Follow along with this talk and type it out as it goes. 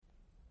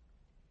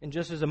And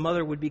just as a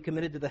mother would be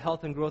committed to the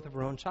health and growth of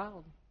her own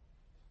child,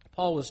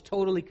 Paul was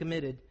totally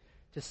committed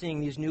to seeing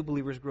these new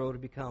believers grow to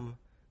become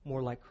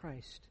more like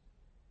Christ.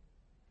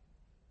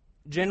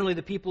 Generally,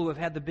 the people who have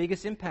had the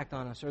biggest impact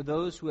on us are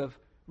those who have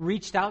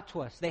reached out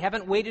to us. They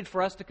haven't waited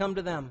for us to come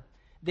to them.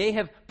 They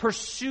have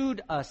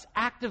pursued us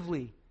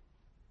actively,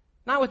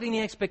 not with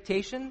any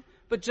expectation,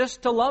 but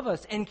just to love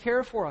us and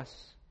care for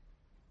us.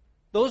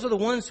 Those are the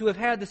ones who have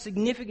had the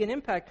significant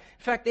impact.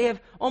 In fact, they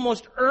have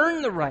almost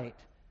earned the right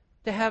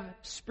to have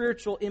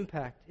spiritual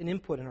impact and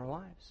input in our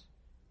lives.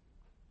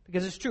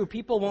 Because it's true,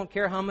 people won't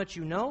care how much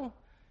you know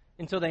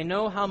until they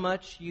know how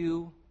much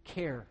you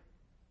care.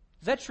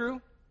 Is that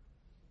true?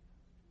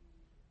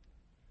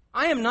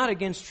 I am not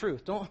against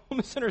truth. Don't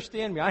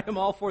misunderstand me. I am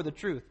all for the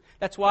truth.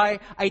 That's why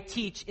I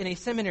teach in a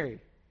seminary.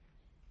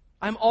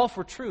 I'm all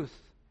for truth.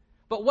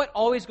 But what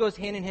always goes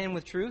hand in hand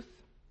with truth?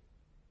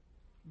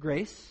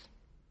 Grace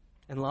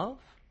and love.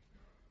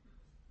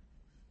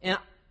 And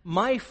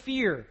my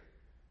fear,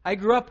 I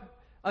grew up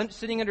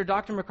sitting under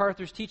Dr.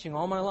 MacArthur's teaching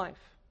all my life.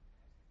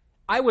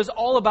 I was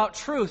all about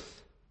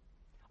truth,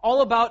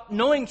 all about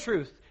knowing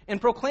truth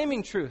and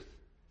proclaiming truth.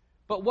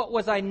 But what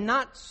was I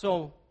not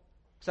so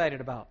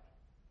excited about?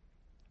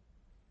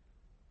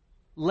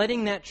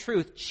 Letting that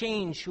truth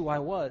change who I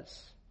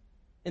was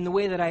in the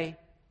way that I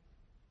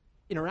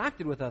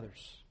interacted with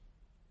others.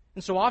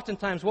 And so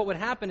oftentimes what would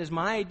happen is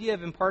my idea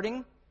of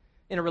imparting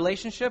in a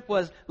relationship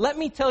was, let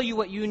me tell you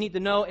what you need to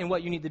know and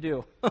what you need to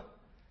do.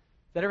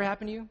 That ever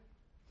happen to you?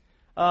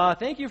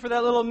 Thank you for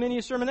that little mini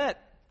sermonette.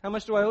 How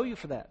much do I owe you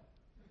for that?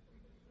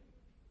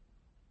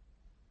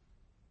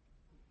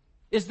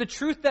 Is the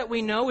truth that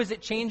we know, is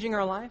it changing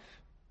our life?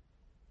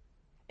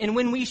 And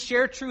when we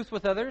share truth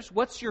with others,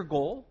 what's your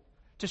goal?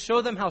 To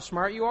show them how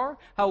smart you are,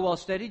 how well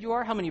studied you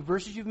are, how many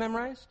verses you've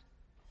memorized?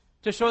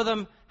 To show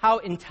them how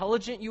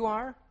intelligent you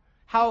are,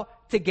 how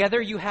together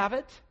you have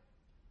it?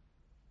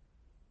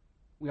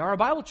 We are a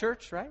Bible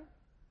church, right?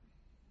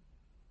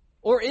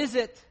 Or is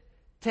it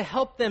to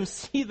help them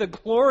see the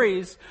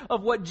glories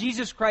of what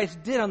Jesus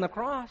Christ did on the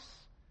cross?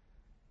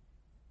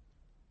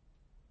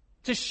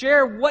 To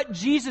share what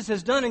Jesus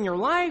has done in your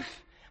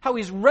life, how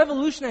He's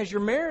revolutionized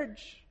your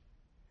marriage,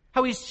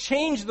 how He's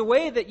changed the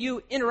way that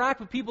you interact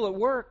with people at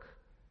work.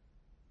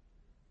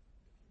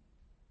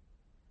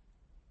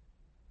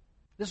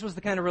 This was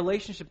the kind of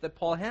relationship that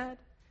Paul had.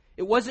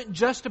 It wasn't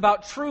just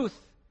about truth.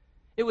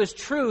 It was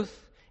truth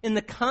in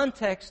the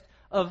context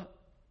of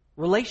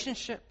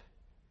relationship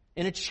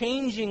in a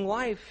changing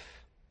life.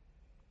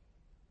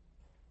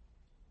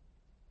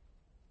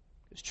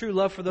 His true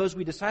love for those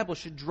we disciple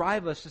should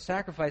drive us to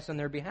sacrifice on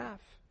their behalf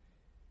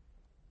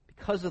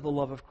because of the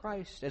love of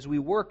Christ. As we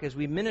work, as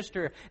we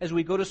minister, as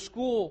we go to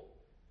school,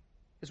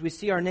 as we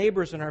see our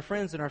neighbors and our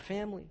friends and our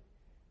family,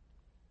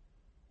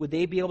 would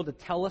they be able to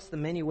tell us the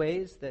many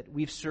ways that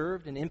we've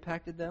served and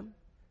impacted them?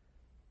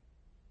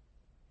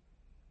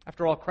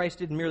 After all, Christ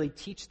didn't merely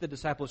teach the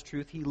disciples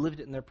truth, He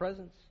lived it in their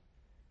presence.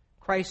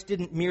 Christ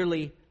didn't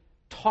merely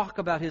talk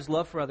about His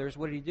love for others.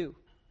 What did He do?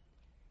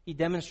 He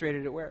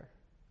demonstrated it where?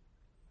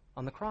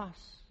 On the cross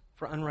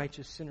for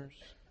unrighteous sinners.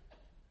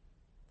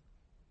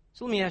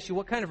 So let me ask you,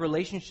 what kind of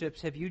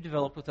relationships have you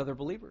developed with other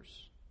believers?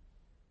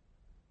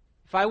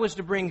 If I was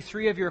to bring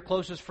 3 of your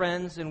closest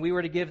friends and we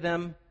were to give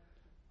them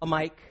a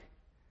mic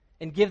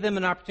and give them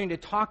an opportunity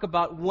to talk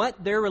about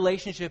what their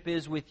relationship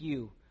is with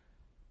you,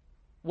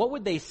 what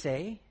would they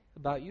say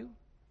about you?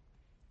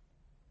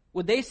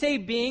 Would they say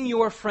being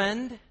your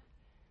friend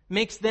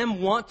makes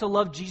them want to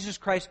love Jesus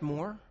Christ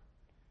more?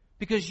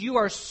 Because you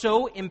are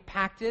so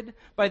impacted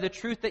by the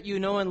truth that you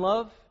know and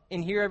love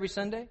and hear every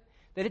Sunday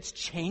that it's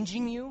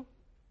changing you?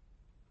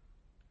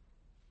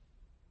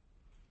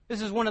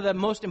 This is one of the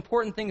most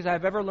important things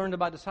I've ever learned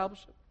about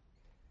discipleship.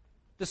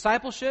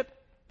 Discipleship,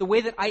 the way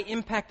that I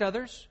impact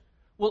others,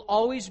 will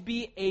always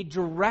be a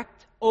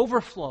direct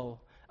overflow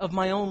of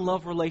my own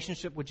love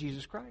relationship with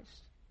Jesus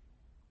Christ.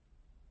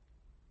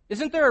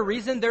 Isn't there a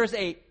reason there's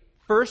a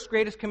first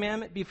greatest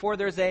commandment before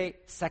there's a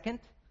second?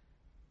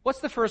 What's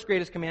the first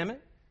greatest commandment?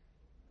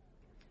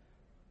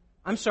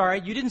 I'm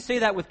sorry, you didn't say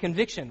that with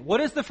conviction. What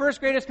is the first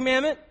greatest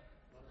commandment?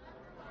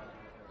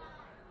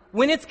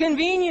 When it's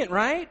convenient,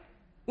 right?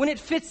 When it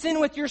fits in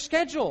with your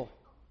schedule.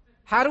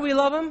 How do we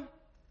love Him?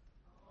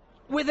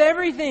 With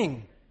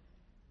everything.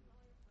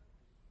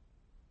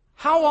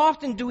 How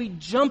often do we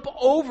jump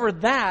over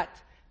that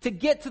to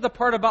get to the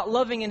part about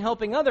loving and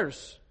helping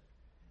others?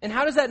 And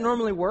how does that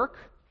normally work?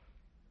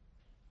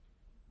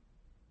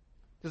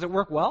 Does it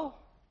work well?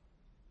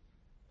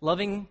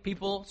 Loving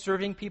people,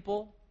 serving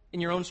people in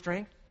your own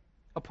strength,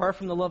 apart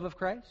from the love of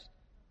Christ?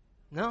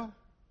 No.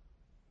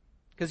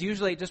 Because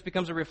usually it just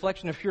becomes a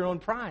reflection of your own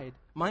pride,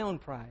 my own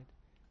pride.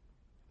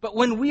 But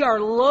when we are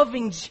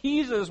loving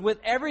Jesus with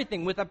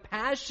everything, with a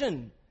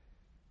passion,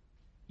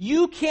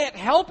 you can't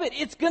help it.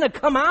 It's going to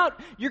come out.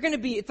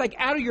 It's like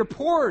out of your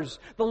pores.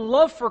 The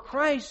love for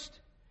Christ.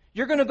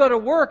 You're going to go to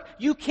work.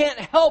 You can't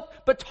help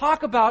but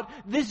talk about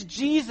this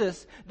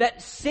Jesus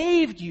that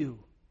saved you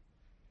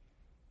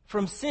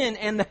from sin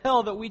and the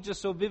hell that we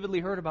just so vividly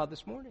heard about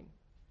this morning.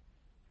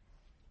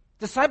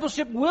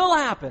 Discipleship will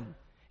happen.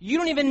 You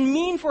don't even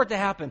mean for it to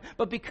happen.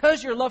 But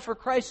because your love for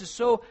Christ is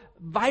so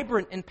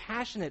vibrant and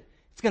passionate,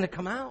 it's going to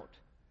come out.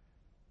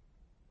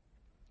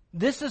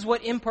 This is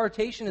what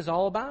impartation is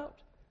all about.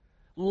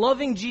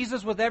 Loving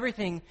Jesus with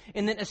everything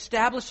and then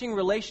establishing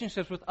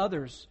relationships with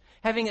others.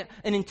 Having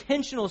an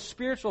intentional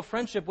spiritual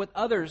friendship with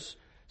others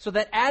so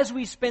that as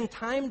we spend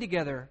time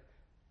together,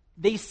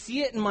 they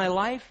see it in my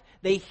life,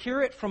 they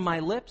hear it from my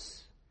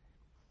lips,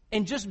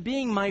 and just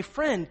being my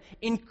friend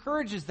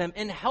encourages them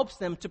and helps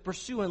them to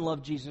pursue and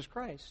love Jesus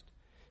Christ.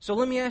 So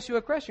let me ask you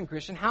a question,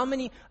 Christian. How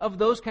many of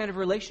those kind of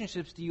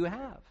relationships do you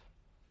have?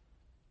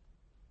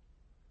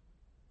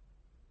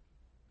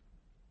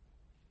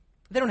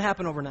 They don't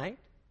happen overnight.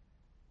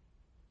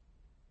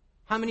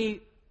 How many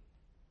of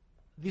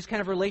these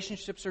kind of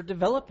relationships are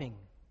developing?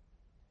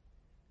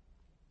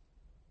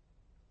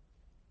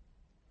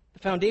 The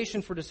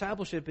foundation for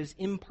discipleship is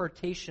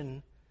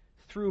impartation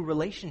through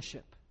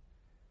relationship.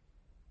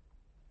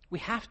 We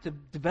have to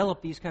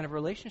develop these kind of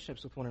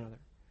relationships with one another.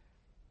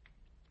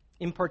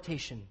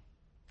 Impartation.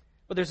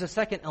 But there's a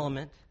second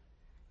element.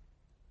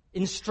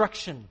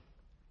 Instruction.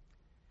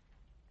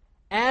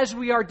 As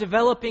we are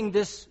developing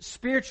this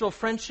spiritual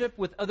friendship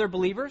with other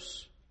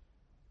believers,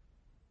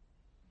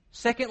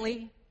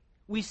 secondly,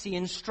 we see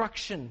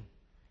instruction.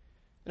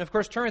 And of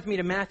course, turn with me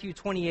to Matthew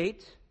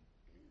 28,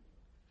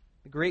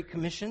 the Great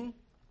Commission.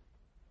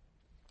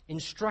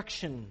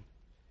 Instruction.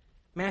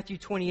 Matthew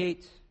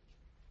 28.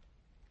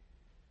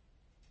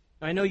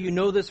 I know you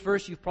know this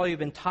verse. You've probably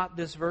been taught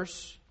this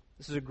verse.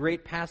 This is a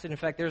great passage. In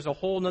fact, there's a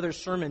whole other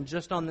sermon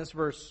just on this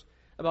verse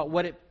about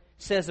what it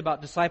says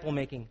about disciple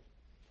making.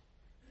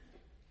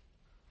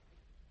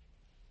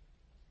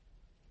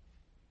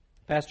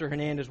 Pastor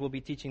Hernandez will be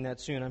teaching that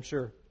soon, I'm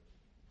sure.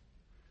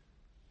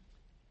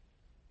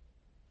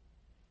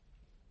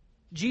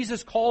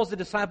 Jesus calls the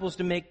disciples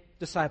to make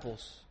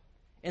disciples.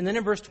 And then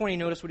in verse 20,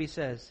 notice what he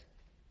says.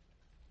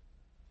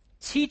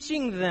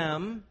 Teaching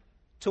them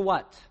to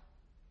what?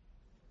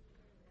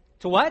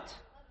 To what?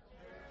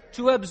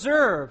 To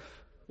observe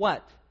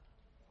what?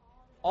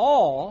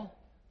 All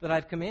that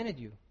I've commanded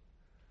you.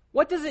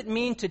 What does it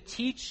mean to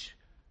teach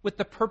with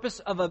the purpose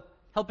of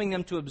helping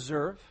them to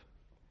observe?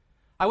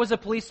 I was a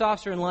police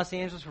officer in Los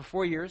Angeles for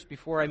 4 years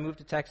before I moved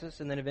to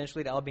Texas and then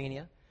eventually to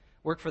Albania.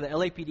 Worked for the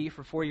LAPD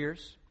for 4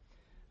 years.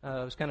 It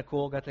was kind of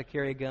cool. Got to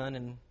carry a gun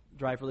and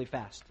drive really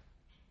fast.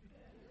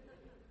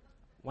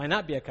 Why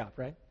not be a cop,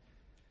 right?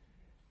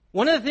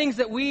 One of the things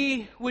that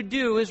we would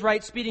do is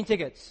write speeding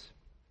tickets.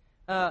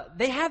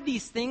 They have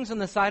these things on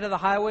the side of the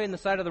highway and the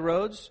side of the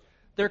roads.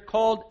 They're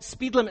called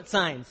speed limit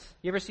signs.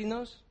 You ever seen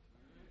those?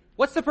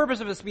 What's the purpose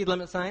of a speed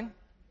limit sign?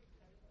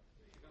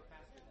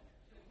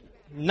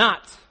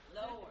 Not.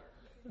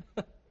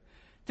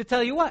 To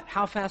tell you what?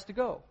 How fast to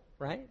go,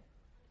 right?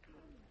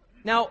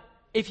 Now,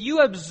 if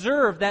you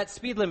observe that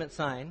speed limit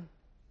sign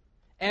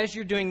as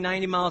you're doing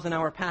 90 miles an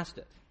hour past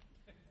it,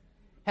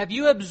 have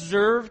you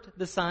observed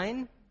the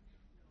sign?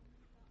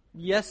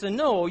 Yes and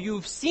no.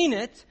 You've seen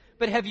it,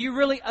 but have you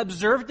really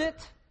observed it?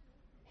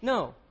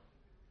 No.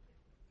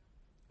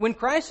 When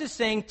Christ is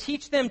saying,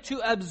 teach them to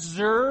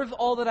observe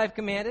all that I've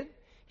commanded,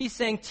 he's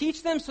saying,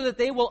 teach them so that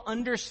they will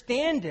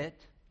understand it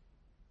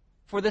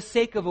for the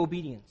sake of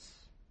obedience.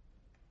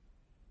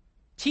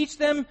 Teach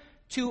them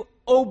to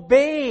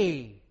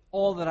obey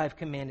all that I've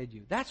commanded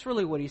you. That's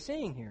really what he's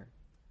saying here.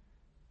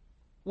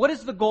 What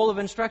is the goal of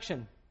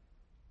instruction?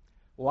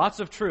 Lots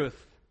of truth,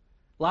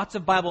 lots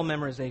of Bible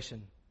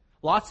memorization,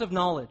 lots of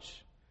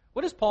knowledge.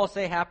 What does Paul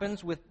say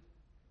happens with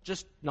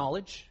just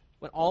knowledge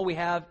when all we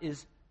have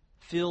is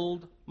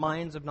filled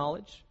minds of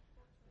knowledge?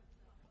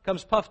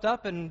 Comes puffed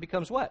up and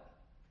becomes what?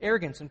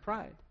 Arrogance and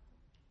pride.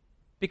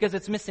 Because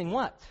it's missing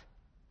what?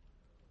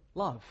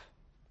 Love.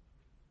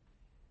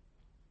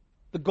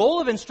 The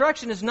goal of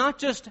instruction is not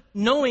just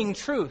knowing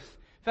truth.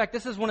 In fact,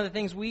 this is one of the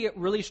things we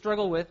really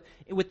struggle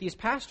with these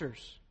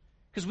pastors.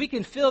 Because we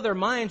can fill their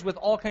minds with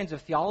all kinds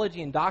of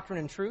theology and doctrine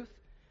and truth.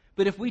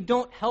 But if we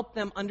don't help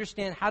them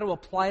understand how to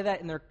apply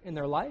that in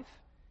their life,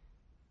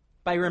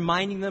 by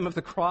reminding them of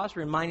the cross,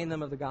 reminding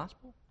them of the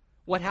gospel,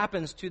 what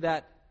happens to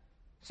that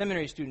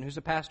seminary student who's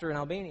a pastor in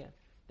Albania?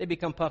 They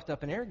become puffed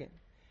up and arrogant.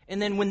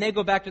 And then when they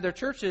go back to their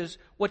churches,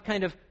 what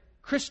kind of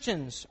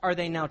Christians are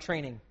they now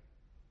training?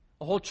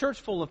 A whole church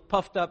full of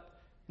puffed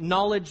up,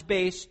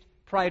 knowledge-based,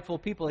 prideful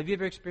people. Have you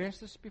ever experienced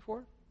this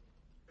before?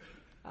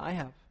 I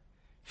have.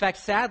 In fact,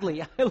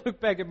 sadly, I look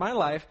back at my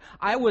life,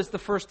 I was the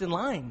first in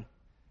line.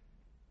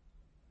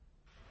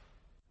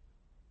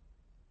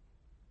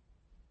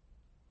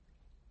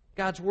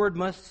 God's word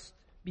must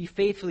be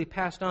faithfully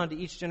passed on to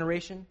each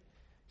generation.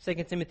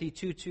 2 Timothy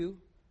 2:2.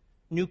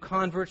 New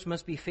converts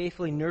must be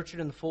faithfully nurtured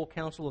in the full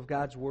counsel of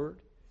God's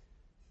word.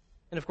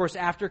 And of course,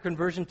 after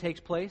conversion takes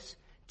place,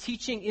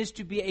 teaching is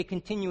to be a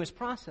continuous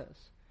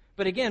process.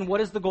 But again,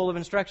 what is the goal of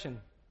instruction?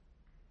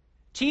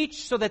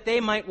 Teach so that they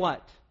might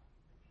what?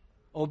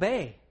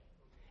 Obey.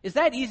 Is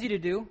that easy to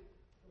do?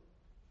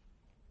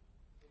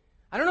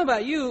 I don't know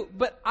about you,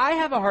 but I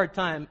have a hard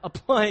time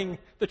applying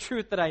the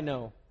truth that I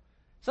know.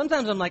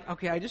 Sometimes I'm like,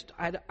 okay,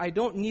 I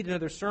don't need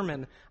another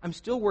sermon. I'm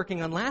still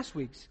working on last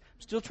week's.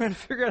 I'm still trying to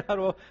figure out how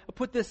to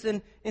put this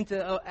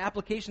into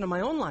application of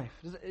my own life.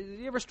 Do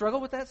you ever struggle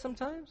with that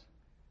sometimes?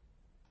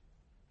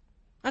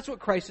 That's what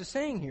Christ is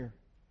saying here.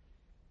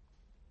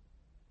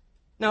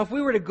 Now, if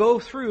we were to go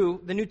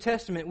through the New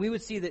Testament, we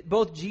would see that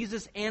both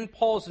Jesus and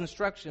Paul's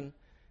instruction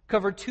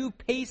cover two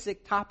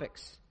basic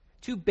topics.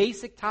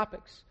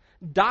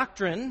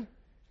 Doctrine,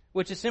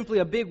 which is simply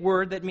a big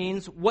word that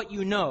means what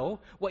you know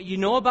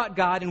about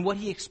God and what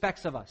He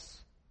expects of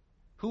us.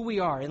 Who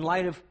we are in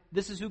light of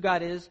this is who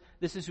God is,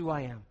 this is who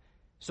I am.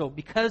 So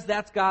because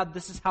that's God,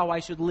 this is how I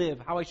should live,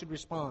 how I should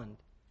respond.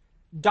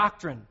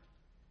 Doctrine.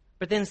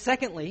 But then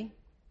secondly,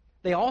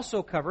 they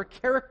also cover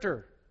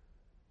character.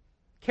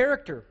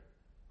 Character.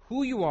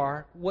 Who you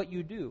are, what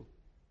you do.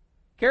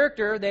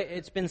 Character,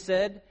 it's been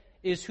said,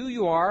 is who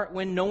you are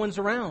when no one's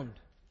around.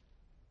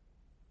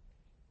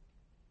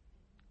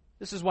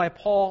 This is why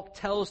Paul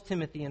tells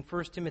Timothy in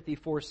 1 Timothy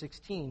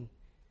 4:16.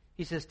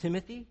 He says,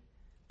 Timothy,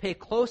 pay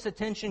close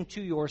attention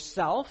to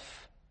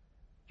yourself,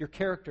 your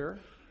character,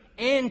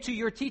 and to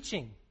your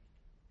teaching.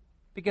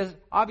 Because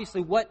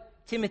obviously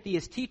what Timothy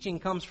is teaching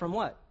comes from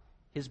what?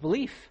 His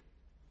belief.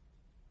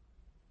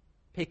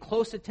 Pay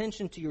close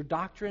attention to your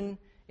doctrine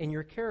and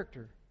your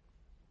character.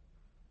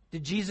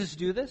 Did Jesus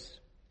do this?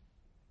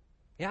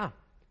 Yeah.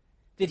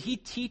 Did He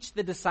teach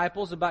the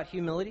disciples about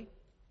humility?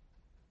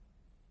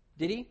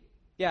 Did He?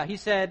 Yeah, He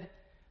said,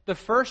 the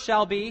first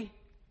shall be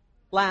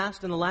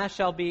last, and the last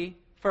shall be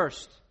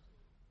first.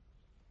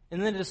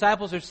 And then the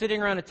disciples are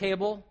sitting around a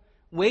table,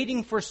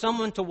 waiting for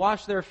someone to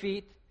wash their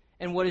feet,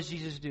 and what does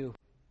Jesus do?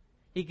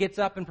 He gets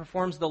up and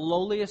performs the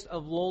lowliest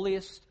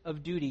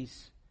of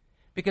duties.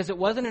 Because it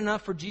wasn't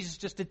enough for Jesus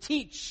just to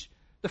teach,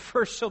 the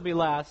first shall be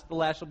last, the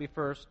last shall be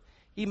first.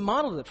 He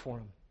modeled it for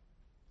them.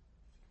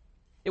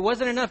 It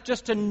wasn't enough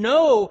just to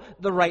know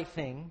the right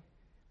thing.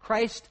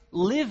 Christ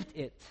lived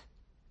it.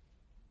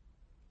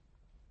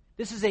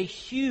 This is a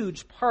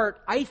huge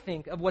part, I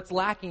think, of what's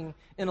lacking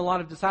in a lot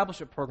of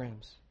discipleship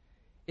programs.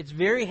 It's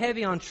very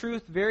heavy on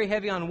truth, very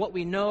heavy on what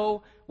we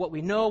know.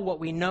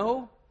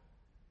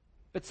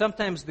 But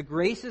sometimes the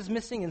grace is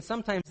missing, and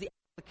sometimes the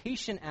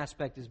application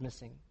aspect is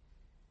missing.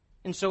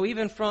 And so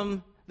even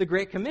from the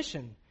Great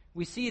Commission,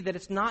 we see that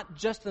it's not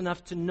just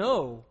enough to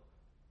know.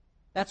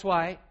 That's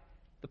why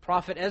the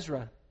prophet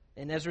Ezra,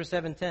 in Ezra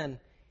 7:10,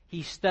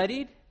 he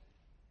studied,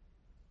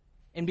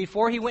 and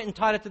before he went and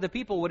taught it to the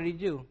people, what did he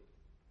do?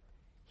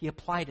 He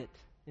applied it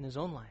in his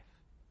own life.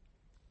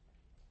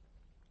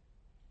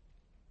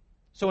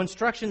 So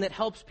instruction that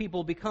helps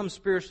people become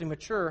spiritually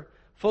mature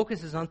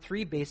focuses on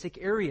three basic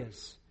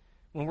areas.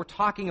 When we're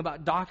talking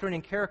about doctrine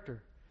and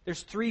character,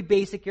 there's three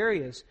basic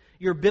areas.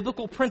 Your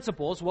biblical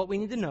principles, what we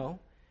need to know,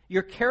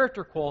 your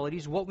character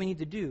qualities, what we need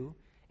to do,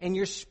 and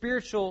your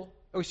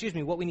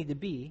what we need to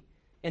be,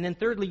 and then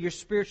thirdly, your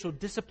spiritual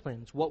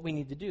disciplines, what we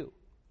need to do.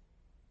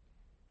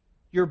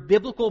 Your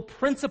biblical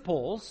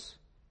principles.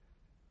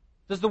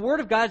 Does the Word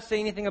of God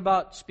say anything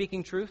about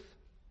speaking truth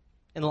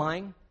and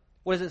lying?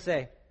 What does it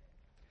say?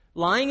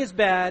 Lying is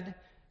bad,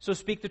 so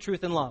speak the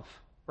truth in love,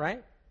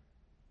 right?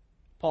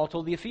 Paul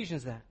told the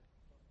Ephesians that.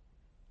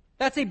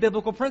 That's a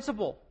biblical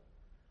principle.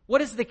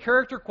 What is the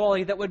character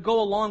quality that would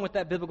go along with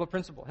that biblical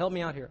principle? Help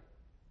me out here.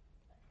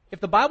 If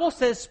the Bible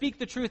says speak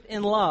the truth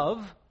in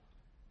love,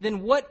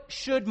 then what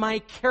should my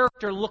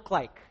character look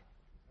like?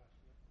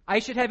 I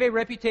should have a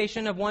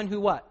reputation of one who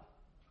what?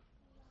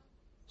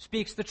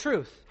 Speaks the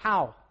truth.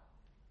 How?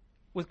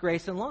 With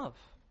grace and love.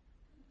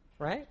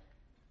 Right?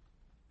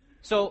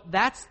 So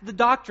that's the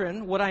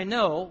doctrine, what I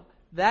know.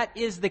 That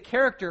is the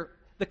character,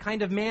 the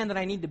kind of man that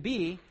I need to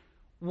be.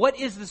 What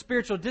is the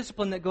spiritual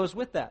discipline that goes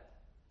with that?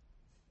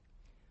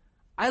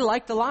 I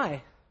like to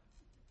lie.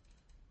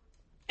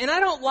 And I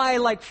don't lie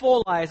like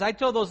full lies. I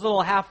tell those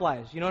little half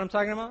lies. You know what I'm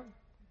talking about?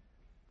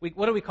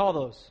 What do we call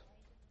those?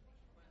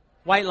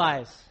 White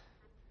lies.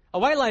 A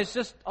white lie is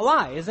just a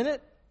lie, isn't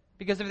it?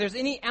 Because if there's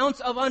any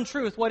ounce of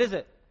untruth, what is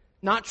it?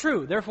 Not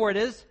true. Therefore it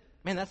is,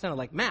 man, that sounded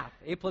like math.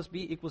 A plus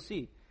B equals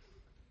C.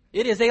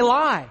 It is a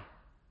lie.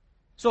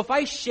 So if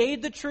I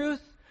shade the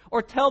truth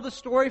or tell the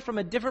story from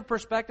a different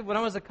perspective, when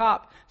I was a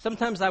cop,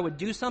 sometimes I would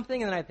do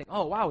something and then I'd think,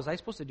 oh, wow, was I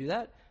supposed to do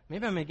that?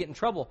 Maybe I'm going to get in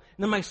trouble.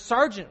 And then my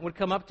sergeant would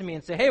come up to me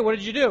and say, hey, what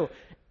did you do?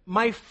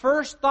 My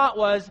first thought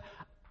was,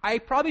 I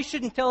probably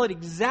shouldn't tell it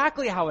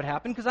exactly how it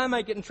happened because I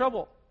might get in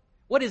trouble.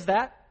 What is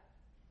that?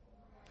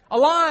 A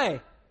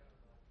lie.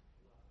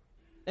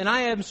 And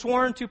I am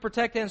sworn to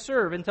protect and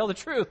serve and tell the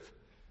truth.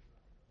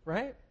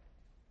 Right?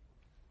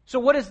 So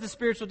what is the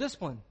spiritual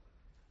discipline?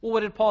 Well,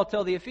 what did Paul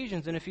tell the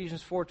Ephesians in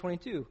Ephesians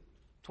 4:22?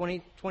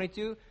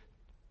 22?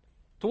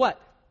 To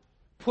what?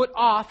 Put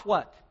off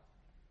what?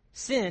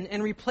 Sin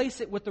and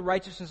replace it with the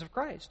righteousness of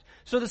Christ.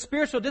 So the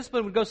spiritual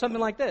discipline would go something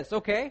like this.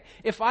 Okay,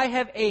 if I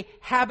have a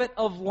habit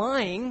of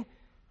lying,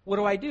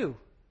 what do?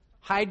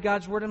 Hide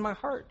God's word in my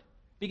heart.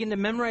 Begin to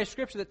memorize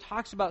scripture that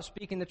talks about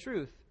speaking the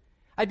truth.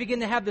 I begin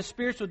to have the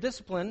spiritual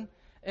discipline,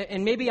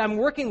 and maybe I'm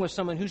working with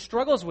someone who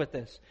struggles with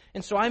this.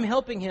 And so I'm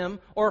helping him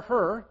or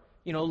her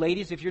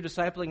ladies, if you're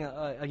discipling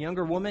a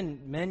younger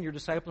woman, men, you're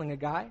discipling a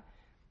guy,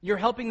 you're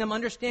helping them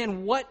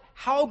understand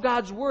how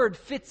God's Word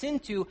fits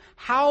into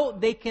how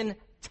they can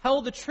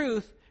tell the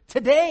truth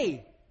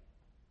today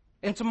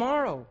and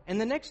tomorrow and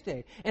the next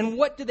day. And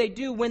what do they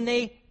do when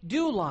they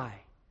do lie?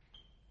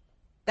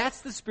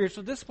 That's the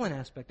spiritual discipline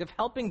aspect of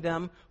helping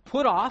them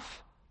put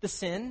off the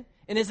sin.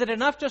 And is it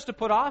enough just to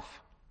put off?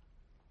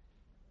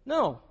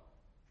 No.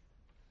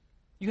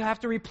 You have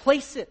to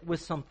replace it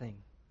with something.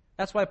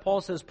 That's why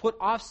Paul says, put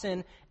off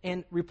sin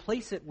and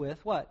replace it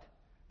with what?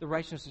 The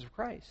righteousness of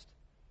Christ.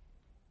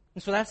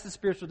 And so that's the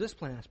spiritual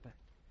discipline aspect.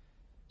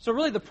 So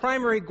really the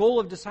primary goal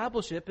of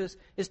discipleship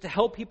is to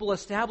help people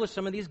establish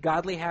some of these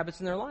godly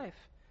habits in their life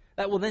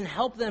that will then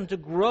help them to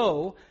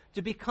grow,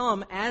 to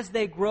become, as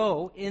they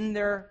grow in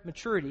their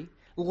maturity,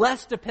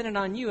 less dependent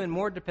on you and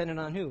more dependent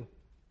on who?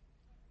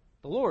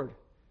 The Lord.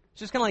 It's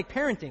just kind of like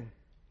parenting.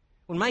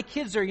 When my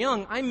kids are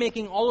young, I'm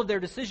making all of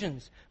their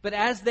decisions. But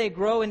as they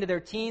grow into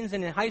their teens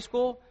and in high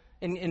school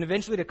and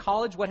eventually to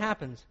college, what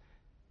happens?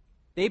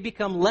 They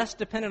become less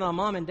dependent on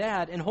mom and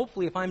dad, and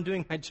hopefully if I'm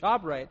doing my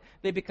job right,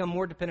 they become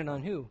more dependent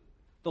on who?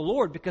 The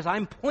Lord, because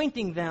I'm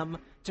pointing them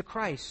to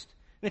Christ.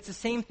 And it's the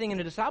same thing in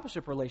a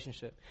discipleship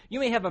relationship. You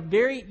may have a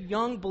very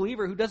young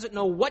believer who doesn't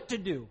know what to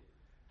do.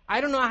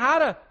 I don't know how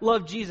to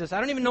love Jesus.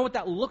 I don't even know what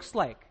that looks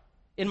like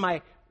in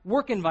my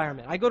work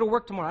environment. I go to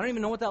work tomorrow. I don't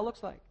even know what that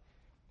looks like.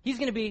 He's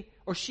going to be,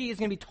 or she is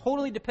going to be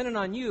totally dependent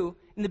on you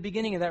in the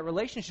beginning of that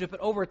relationship.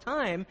 But over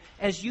time,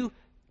 as you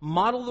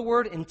model the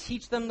Word and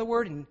teach them the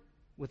Word and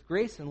with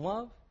grace and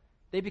love,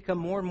 they become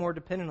more and more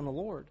dependent on the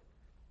Lord.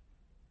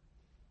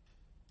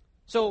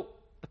 So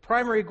the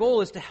primary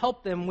goal is to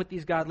help them with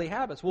these godly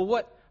habits. Well,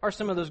 what are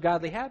some of those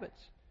godly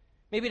habits?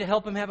 Maybe to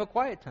help them have a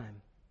quiet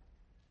time.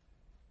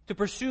 To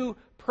pursue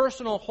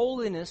personal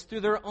holiness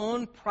through their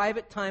own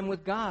private time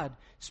with God.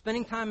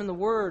 Spending time in the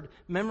Word,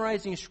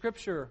 memorizing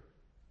Scripture,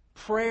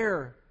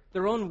 prayer,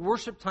 their own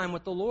worship time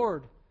with the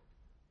Lord.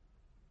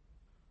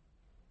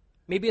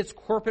 Maybe it's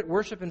corporate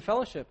worship and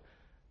fellowship.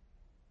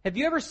 Have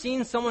you ever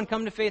seen someone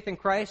come to faith in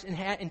Christ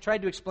and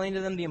tried to explain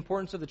to them the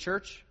importance of the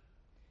church?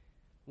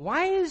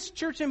 Why is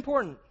church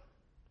important?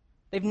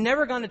 They've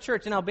never gone to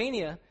church. In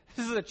Albania,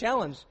 this is a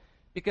challenge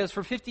because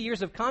for 50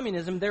 years of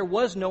communism, there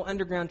was no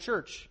underground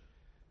church.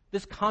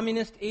 This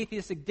communist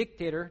atheistic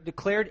dictator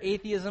declared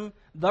atheism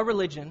the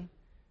religion.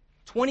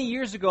 20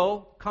 years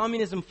ago,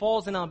 communism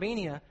falls in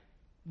Albania.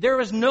 There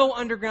was no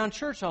underground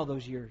church all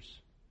those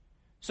years.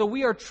 So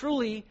we are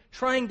truly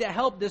trying to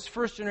help this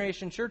first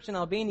generation church in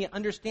Albania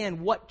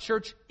understand what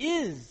church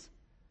is.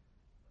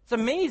 It's an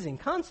amazing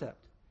concept.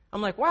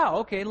 I'm like, wow,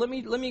 okay, let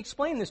me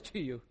explain this to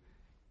you.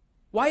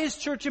 Why is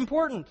church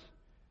important?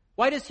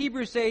 Why does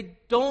Hebrews say,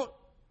 don't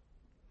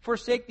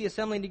forsake the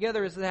assembling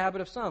together as the habit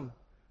of some?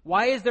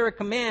 Why is there a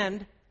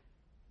command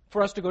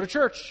for us to go to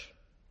church?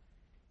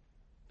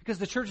 Because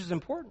the church is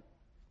important.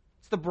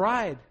 It's the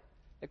bride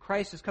that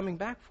Christ is coming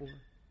back for.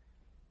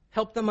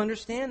 Help them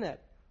understand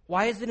that.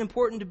 Why is it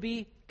important to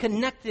be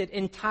connected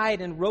and tied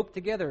and roped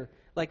together,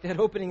 like that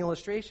opening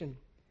illustration?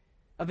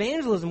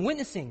 Evangelism,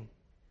 witnessing.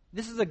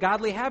 This is a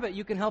godly habit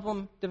you can help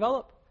them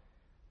develop.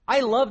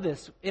 I love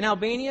this. In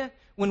Albania,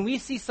 when we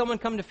see someone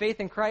come to faith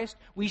in Christ,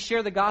 we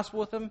share the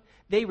gospel with them.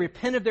 They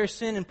repent of their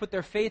sin and put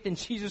their faith in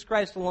Jesus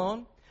Christ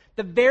alone.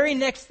 The very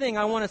next thing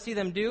I want to see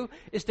them do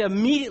is to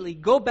immediately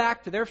go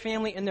back to their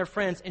family and their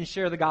friends and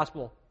share the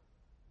gospel.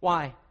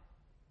 Why?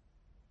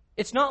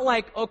 It's not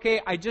like,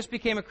 okay, I just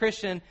became a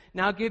Christian,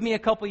 now give me a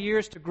couple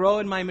years to grow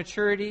in my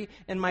maturity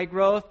and my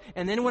growth,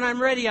 and then when I'm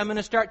ready, I'm going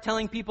to start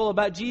telling people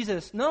about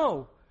Jesus.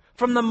 No.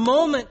 From the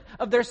moment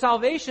of their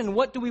salvation,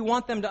 what do we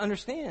want them to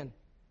understand?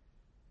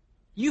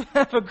 You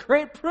have a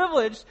great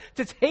privilege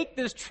to take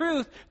this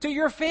truth to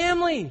your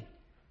family.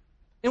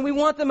 And we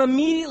want them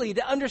immediately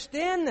to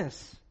understand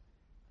this.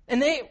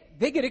 And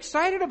they get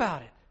excited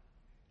about it.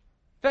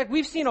 In fact,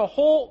 we've seen a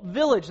whole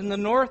village in the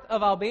north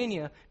of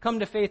Albania come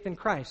to faith in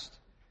Christ.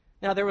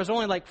 Now, there was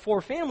only like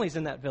 4 families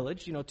in that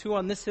village, 2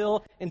 on this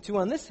hill and 2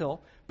 on this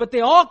hill. But they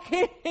all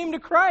came to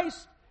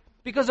Christ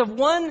because of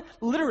one,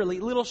 literally,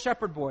 little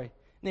shepherd boy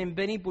named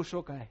Benny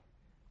Bushokai,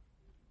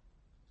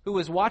 who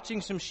was watching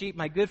some sheep.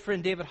 My good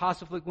friend David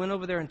Hasselflick went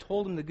over there and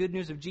told him the good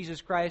news of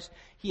Jesus Christ.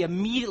 He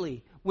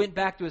immediately went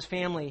back to his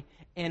family,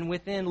 and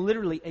within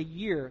literally a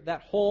year,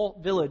 that whole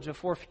village of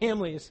 4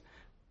 families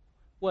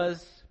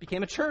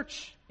became a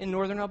church in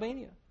northern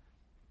Albania.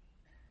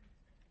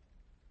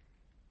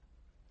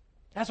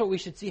 That's what we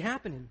should see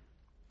happening.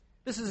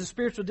 This is a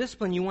spiritual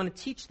discipline you want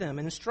to teach them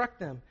and instruct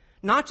them.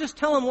 Not just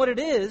tell them what it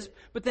is,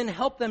 but then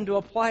help them to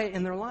apply it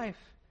in their life.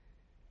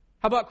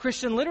 How about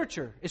Christian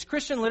literature? Is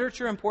Christian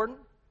literature important?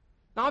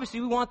 Now, obviously,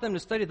 we want them to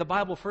study the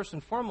Bible first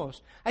and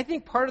foremost. I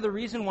think part of the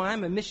reason why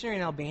I'm a missionary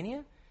in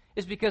Albania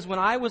is because when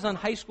I was on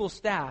high school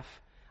staff,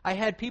 I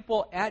had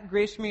people at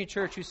Grace Community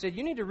Church who said,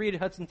 you need to read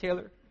Hudson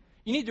Taylor.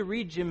 You need to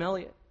read Jim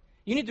Elliot.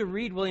 You need to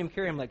read William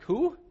Carey. I'm like,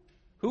 who?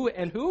 Who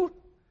and who?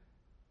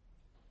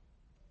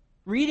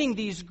 Reading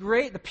these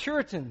the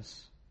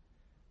Puritans,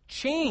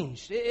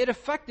 changed. It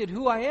affected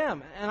who I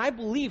am. And I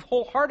believe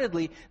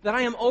wholeheartedly that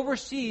I am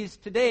overseas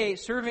today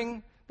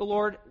serving the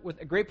Lord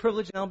with a great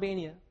privilege in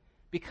Albania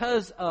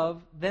because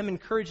of them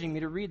encouraging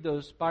me to read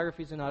those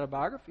biographies and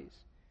autobiographies.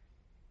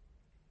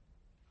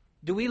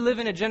 Do we live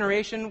in a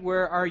generation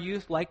where our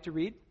youth like to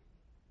read?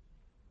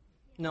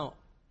 No.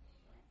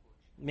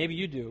 Maybe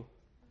you do.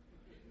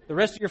 The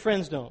rest of your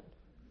friends don't.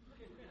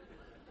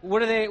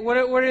 What are they?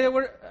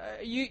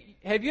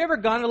 Have you ever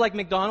gone to like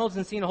McDonald's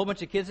and seen a whole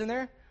bunch of kids in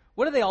there?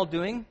 What are they all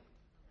doing?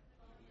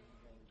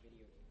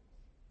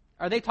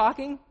 Are they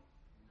talking?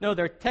 No,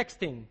 they're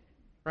texting,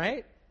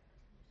 right?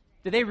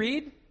 Do they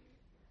read?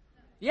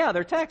 Yeah,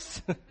 they're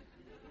texts.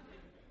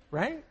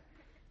 Right?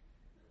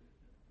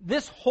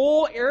 This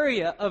whole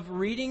area of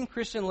reading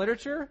Christian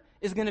literature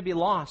is going to be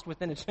lost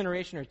within a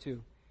generation or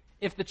two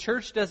if the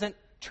church doesn't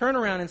turn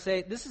around and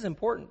say, this is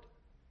important.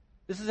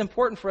 This is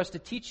important for us to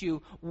teach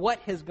you what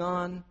has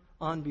gone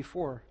on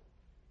before.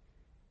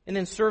 And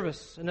then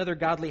service, another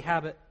godly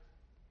habit.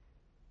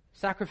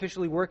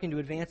 Sacrificially working to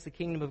advance the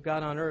kingdom of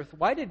God on earth.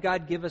 Why did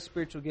God give us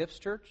spiritual gifts,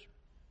 church?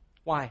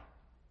 Why?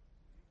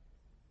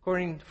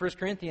 According to 1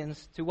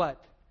 Corinthians, to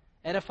what?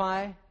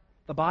 Edify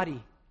the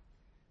body.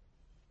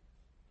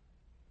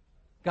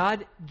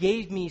 God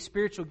gave me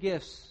spiritual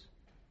gifts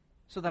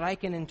so that I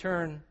can in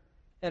turn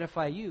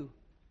edify you.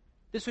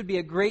 This would be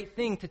a great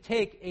thing to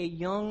take a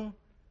young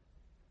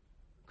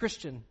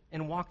Christian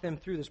and walk them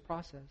through this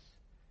process.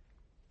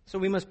 So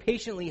we must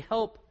patiently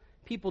help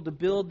people to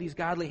build these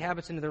godly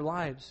habits into their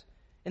lives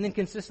and then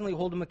consistently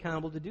hold them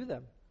accountable to do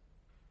them.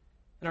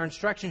 And our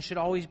instruction should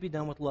always be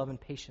done with love and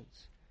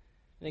patience.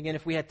 And again,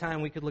 if we had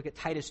time, we could look at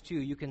Titus 2.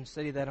 You can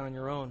study that on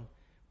your own.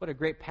 What a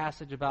great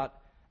passage about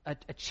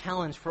a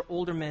challenge for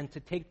older men to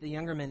take the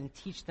younger men and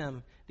teach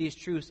them these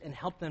truths and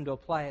help them to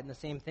apply it. And the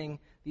same thing,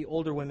 the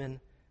older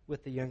women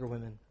with the younger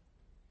women.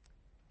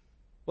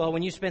 Well,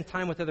 when you spend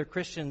time with other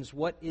Christians,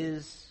 what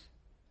does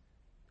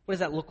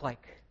that look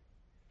like?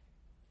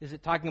 Is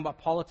it talking about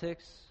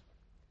politics?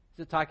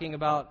 Is it talking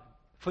about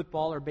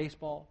football or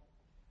baseball?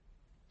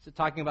 Is it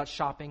talking about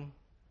shopping?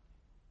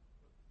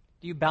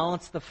 Do you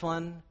balance the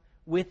fun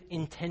with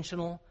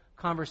intentional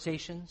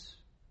conversations?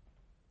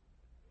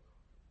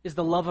 Is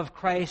the love of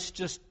Christ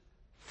just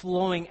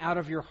flowing out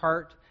of your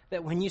heart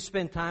that when you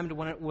spend time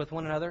with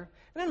one another,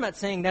 and I'm not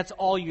saying that's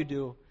all you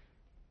do,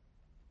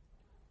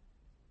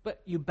 but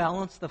you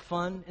balance the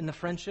fun and the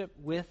friendship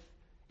with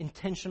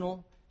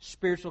intentional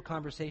spiritual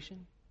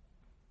conversation?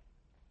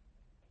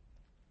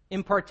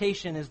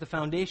 Impartation is the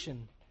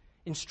foundation.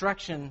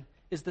 Instruction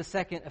is the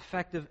second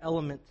effective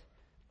element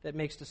that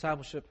makes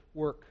discipleship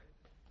work.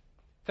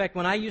 In fact,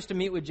 when I used to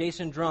meet with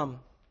Jason Drum,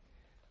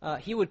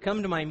 he would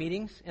come to my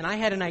meetings, and I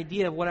had an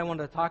idea of what I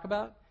wanted to talk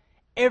about.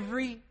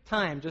 Every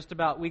time, just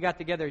about, we got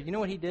together, you know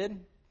what he did?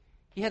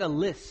 He had a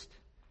list.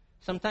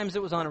 Sometimes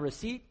it was on a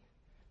receipt.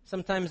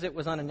 Sometimes it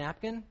was on a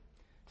napkin.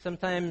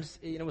 Sometimes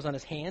it was on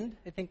his hand,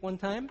 I think, one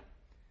time.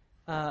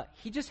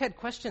 He just had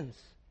questions.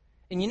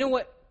 And you know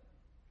what?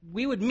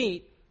 We would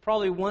meet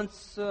probably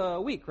once a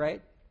week,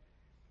 right?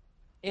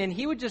 And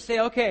he would just say,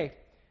 okay,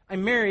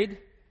 I'm married,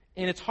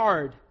 and it's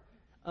hard.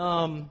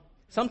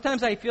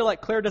 Sometimes I feel like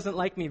Claire doesn't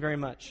like me very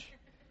much.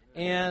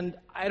 And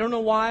I don't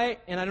know why,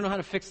 and I don't know how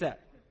to fix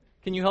that.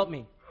 Can you help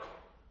me?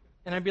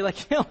 And I'd be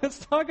like, yeah,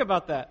 let's talk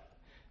about that.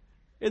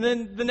 And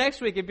then the next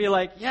week it'd be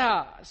like,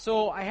 yeah,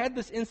 so I had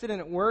this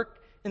incident at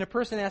work, and a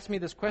person asked me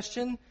this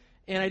question,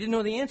 and I didn't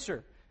know the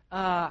answer.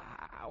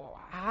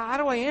 How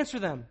do I answer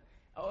them?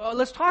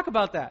 Let's talk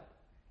about that.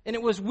 And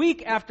it was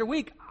week after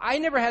week. I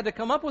never had to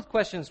come up with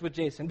questions with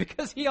Jason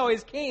because he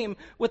always came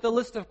with a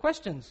list of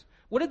questions.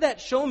 What did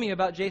that show me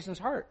about Jason's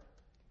heart?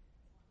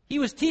 He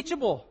was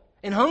teachable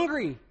and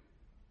hungry.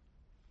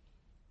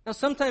 Now,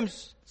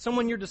 sometimes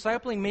someone you're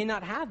discipling may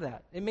not have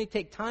that. It may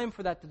take time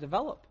for that to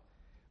develop.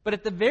 But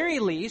at the very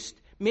least,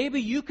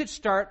 maybe you could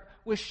start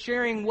with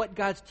sharing what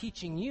God's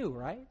teaching you,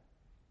 right?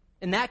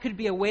 And that could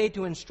be a way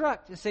to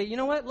instruct, to say, you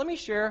know what, let me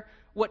share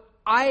what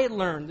I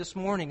learned this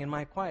morning in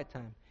my quiet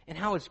time and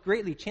how it's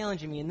greatly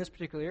challenging me in this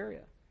particular area.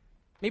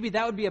 Maybe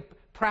that would be a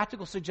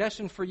practical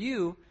suggestion for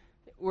you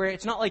where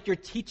it's not like you're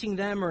teaching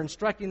them or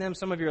instructing them.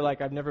 Some of you are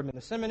like, I've never been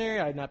to seminary,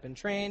 I've not been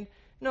trained.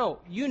 No,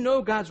 you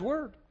know God's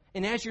Word.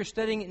 And as you're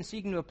studying it and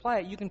seeking to apply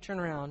it, you can turn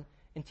around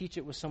and teach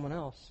it with someone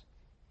else.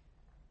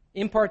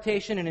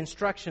 Impartation and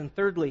instruction.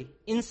 Thirdly,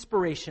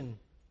 inspiration.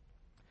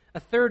 A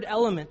third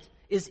element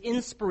is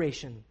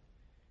inspiration.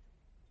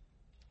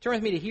 Turn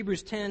with me to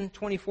Hebrews 10,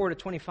 24 to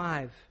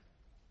 25.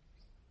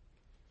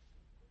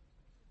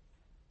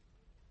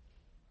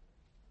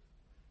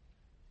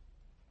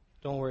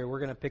 Don't worry, we're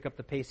going to pick up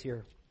the pace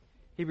here.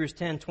 Hebrews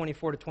 10,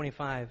 24 to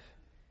 25.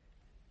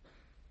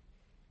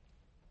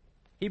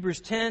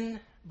 Hebrews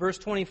 10, verse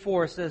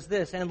 24 says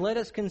this, and let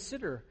us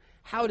consider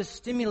how to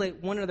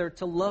stimulate one another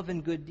to love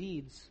and good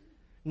deeds,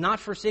 not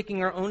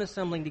forsaking our own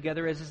assembling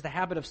together as is the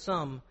habit of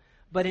some,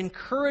 but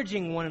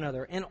encouraging one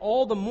another, and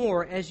all the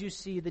more as you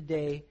see the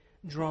day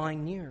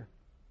drawing near.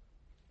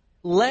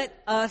 Let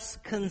us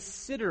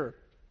consider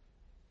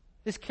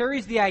This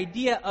carries the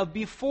idea of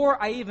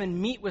before I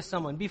even meet with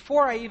someone,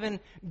 before I even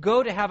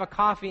go to have a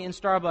coffee in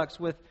Starbucks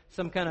with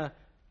some kind of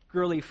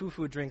girly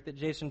foo-foo drink that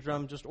Jason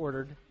Drum just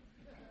ordered.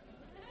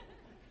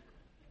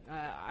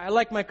 I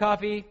like my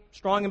coffee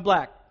strong and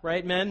black,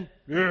 right, men?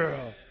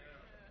 Yeah.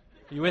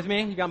 You with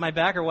me? You got my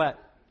back or what?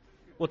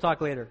 We'll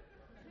talk later.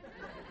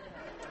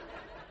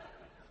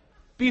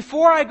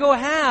 Before I go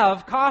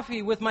have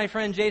coffee with my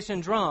friend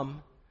Jason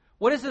Drum,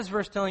 what is this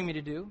verse telling me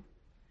to do?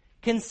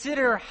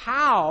 Consider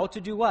how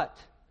to do what?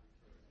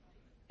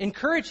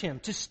 Encourage him,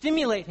 to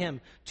stimulate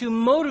him, to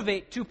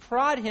motivate, to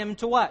prod him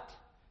to what?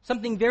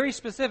 Something very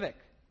specific.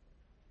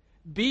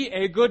 Be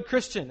a good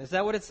Christian. Is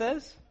that what it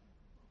says?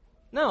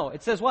 No,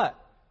 it says what?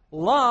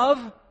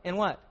 Love and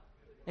what?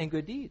 And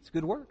good deeds,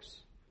 good works.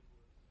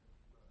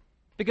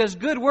 Because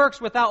good works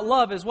without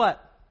love is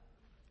what?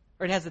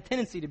 Or it has a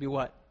tendency to be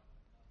what?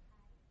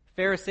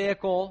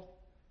 Pharisaical,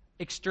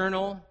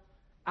 external,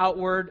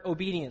 outward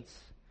obedience.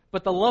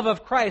 But the love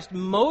of Christ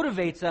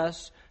motivates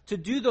us to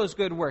do those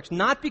good works.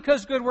 Not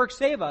because good works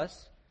save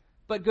us,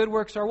 but good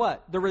works are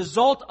what? The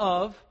result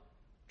of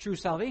true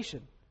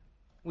salvation.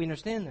 We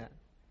understand that.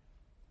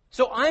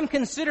 So I'm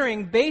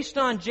considering, based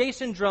on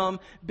Jason Drum,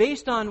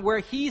 based on where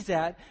he's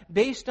at,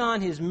 based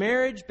on his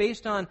marriage,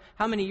 based on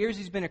how many years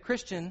he's been a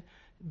Christian,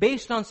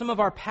 based on some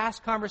of our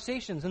past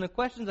conversations and the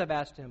questions I've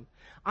asked him,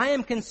 I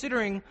am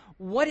considering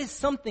what is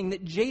something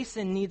that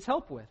Jason needs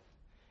help with.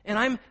 And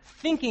I'm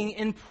thinking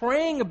and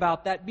praying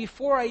about that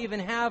before I even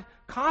have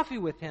coffee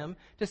with him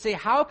to say,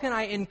 how can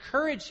I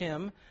encourage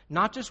him,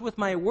 not just with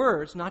my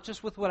words, not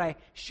just with what I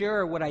share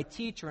or what I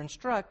teach or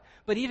instruct,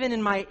 but even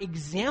in my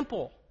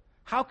example.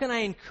 How can I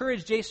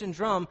encourage Jason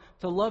Drum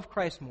to love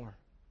Christ more?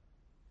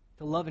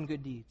 To love in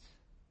good deeds.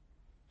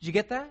 Did you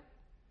get that?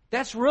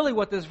 That's really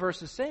what this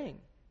verse is saying.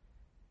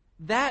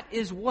 That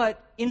is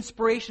what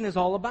inspiration is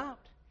all about.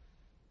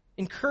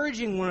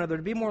 Encouraging one another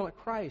to be more like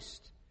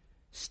Christ.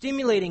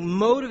 Stimulating,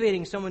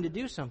 motivating someone to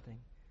do something.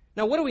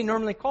 Now, what do we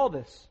normally call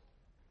this?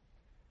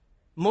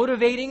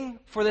 Motivating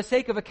for the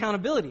sake of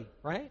accountability,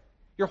 right?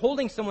 You're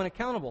holding someone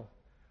accountable.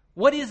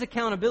 What is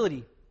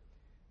accountability?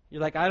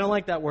 You're like, I don't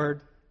like that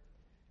word.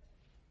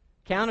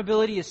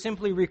 Accountability is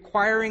simply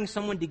requiring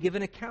someone to give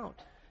an account,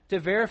 to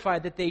verify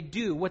that they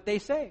do what they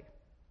say.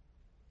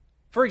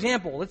 For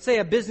example, let's say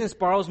a business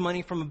borrows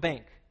money from a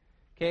bank.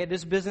 Okay,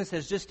 this business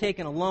has just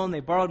taken a loan. They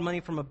borrowed money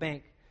from a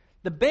bank.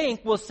 The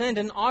bank will send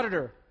an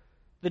auditor.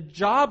 The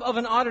job of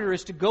an auditor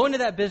is to go into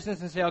that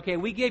business and say, okay,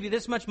 we gave you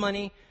this much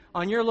money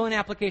on your loan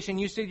application.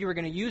 You said you were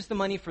going to use the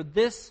money for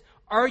this.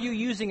 Are you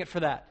using it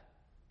for that?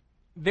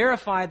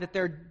 Verify that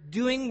they're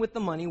doing with the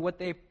money what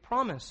they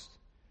promised.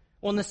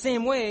 Well, in the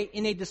same way,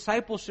 in a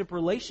discipleship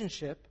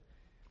relationship,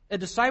 a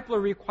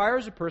discipler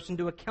requires a person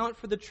to account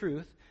for the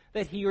truth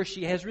that he or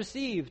she has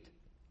received.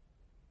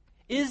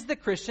 Is the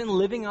Christian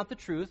living out the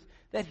truth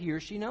that he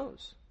or she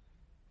knows?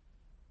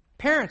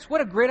 Parents,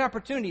 what a great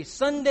opportunity.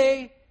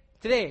 Sunday,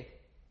 today,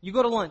 you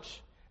go to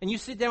lunch and you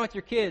sit down with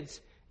your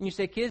kids and you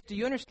say, kids, do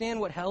you understand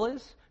what hell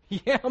is?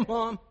 Yeah,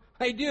 Mom,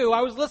 I do.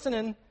 I was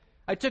listening.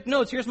 I took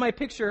notes. Here's my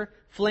picture.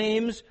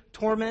 Flames,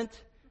 torment.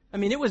 I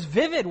mean, it was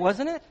vivid,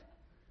 wasn't it?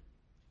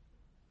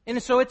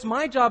 And so it's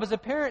my job as a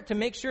parent to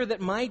make sure that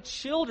my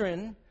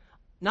children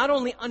not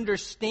only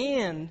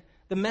understand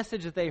the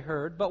message that they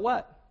heard, but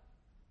what?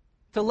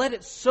 To let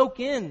it soak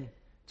in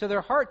to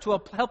their heart, to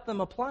help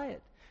them apply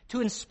it,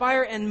 to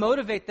inspire and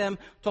motivate them,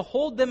 to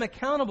hold them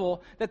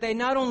accountable, that they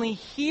not only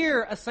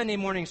hear a Sunday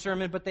morning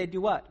sermon, but they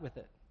do what with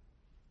it?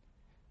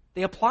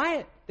 They apply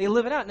it. They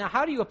live it out. Now,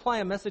 how do you apply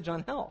a message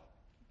on hell?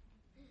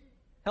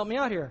 Help me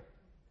out here.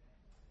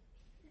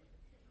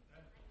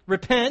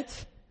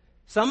 Repent.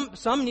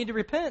 Some need to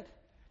repent.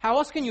 How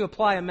else can you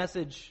apply a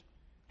message?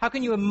 How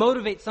can you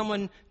motivate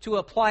someone to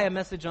apply a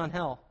message on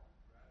hell?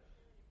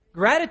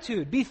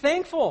 Gratitude. Be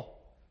thankful.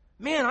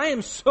 Man, I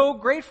am so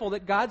grateful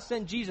that God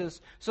sent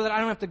Jesus so that I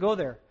don't have to go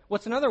there.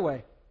 What's another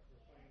way?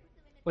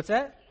 What's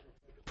that?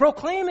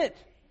 Proclaim it.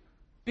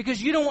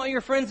 Because you don't want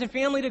your friends and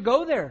family to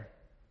go there.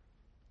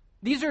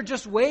 These are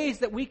just ways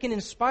that we can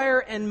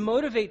inspire and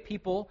motivate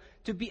people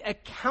to be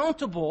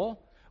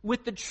accountable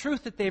with the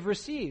truth that they've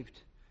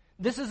received.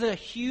 This is a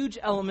huge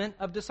element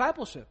of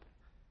discipleship.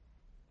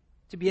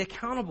 To be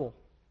accountable.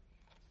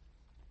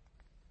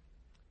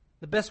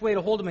 The best way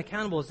to hold them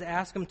accountable is to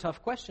ask them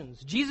tough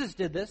questions. Jesus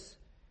did this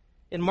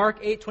in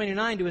Mark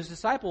 8:29 to his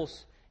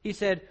disciples. He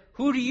said,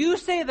 who do you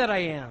say that I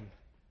am?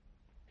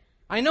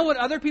 I know what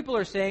other people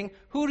are saying.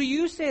 Who do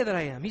you say that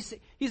I am? He's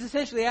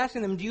essentially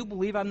asking them, do you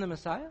believe I'm the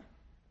Messiah?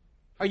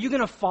 Are you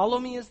going to follow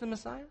me as the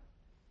Messiah?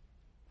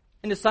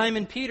 And to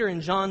Simon Peter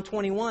in John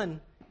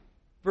 21,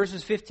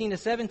 verses 15 to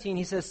 17,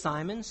 he says,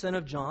 Simon, son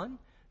of John,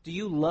 do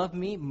you love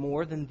me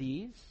more than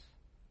these?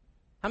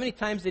 How many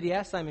times did he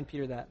ask Simon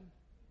Peter that?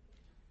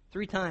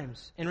 3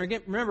 times. And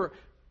remember,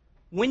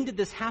 when did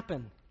this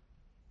happen?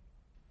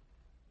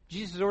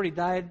 Jesus has already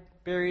died,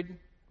 buried,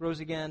 rose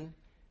again.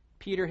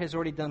 Peter has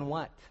already done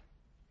what?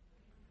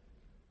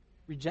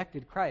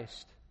 Rejected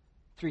Christ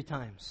 3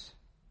 times.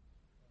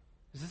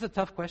 Is this a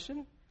tough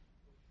question?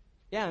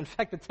 Yeah, in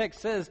fact, the text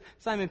says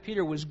Simon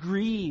Peter was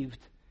grieved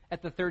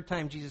at the third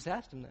time Jesus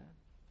asked him that.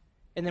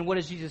 And then what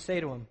does Jesus say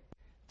to him?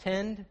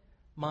 Tend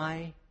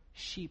my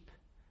sheep.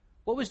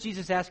 What was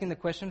Jesus asking the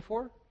question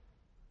for?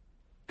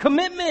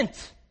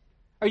 Commitment.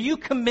 Are you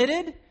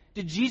committed?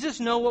 Did Jesus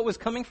know what was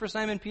coming for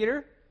Simon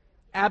Peter?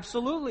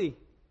 Absolutely.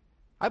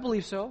 I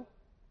believe so.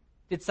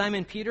 Did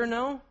Simon Peter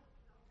know?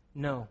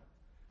 No.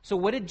 So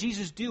what did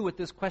Jesus do with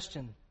this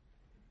question?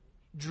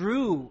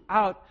 Drew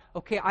out,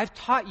 okay, I've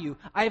taught you,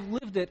 I've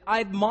lived it,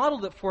 I've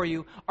modeled it for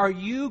you. Are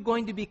you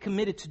going to be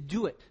committed to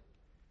do it?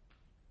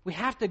 We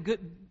have to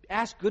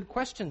ask good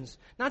questions,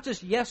 not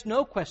just yes,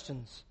 no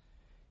questions.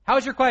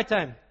 How's your quiet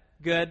time?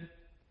 Good.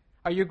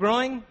 Are you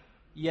growing?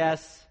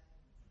 Yes.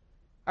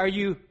 Are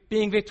you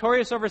being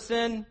victorious over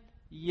sin?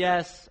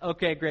 Yes.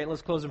 Okay, great.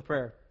 Let's close in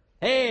prayer.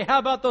 Hey, how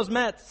about those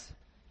Mets?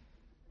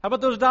 How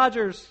about those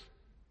Dodgers?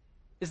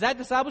 Is that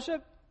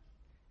discipleship?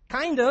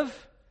 Kind of,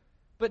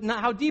 but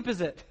not. How deep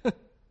is it?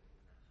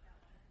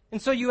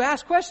 And so you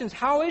ask questions.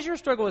 How is your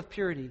struggle with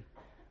purity?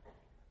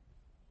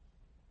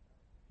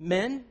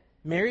 Men,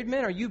 married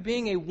men, are you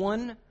being a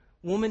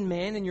one-woman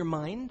man in your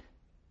mind?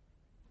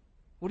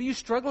 What are you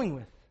struggling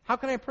with? How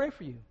can I pray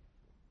for you?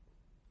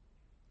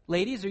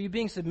 Ladies, are you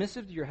being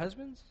submissive to your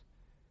husbands?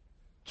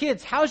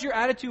 Kids, how's your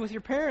attitude with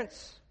your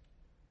parents?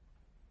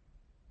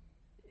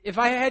 If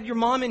I had your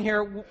mom in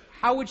here,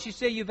 how would she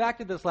say you've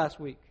acted this last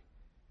week?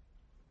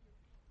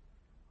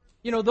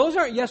 You know, those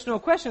aren't yes-no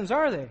questions,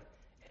 are they?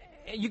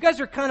 You guys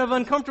are kind of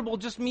uncomfortable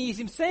just me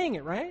saying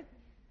it, right?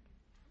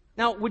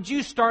 Now, would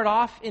you start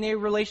off in a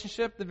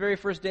relationship the very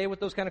first day with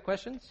those kind of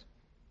questions?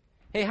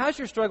 Hey, how's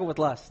your struggle with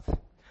lust?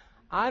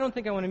 I don't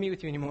think I want to meet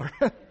with you anymore.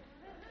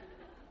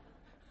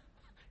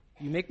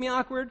 You make me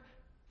awkward,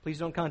 please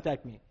don't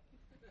contact me.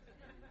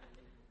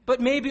 But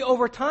maybe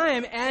over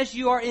time, as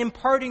you are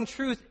imparting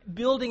truth,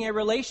 building a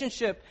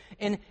relationship,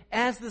 and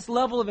as this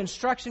level of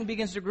instruction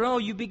begins to grow,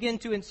 you begin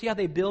to see how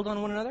they build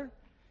on one another.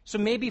 So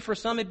maybe for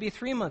some it'd be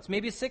 3 months,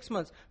 maybe 6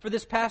 months. For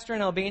this pastor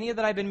in Albania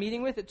that I've been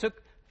meeting with, it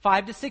took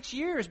 5 to 6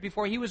 years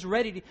before he was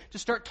ready to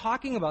start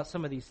talking about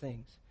some of these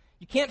things.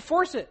 You can't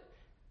force it.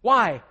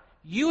 Why?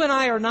 You and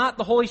I are not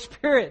the Holy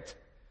Spirit.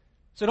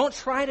 So don't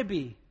try to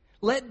be.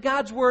 Let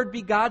God's Word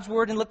be God's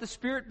Word and let the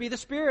Spirit be the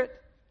Spirit.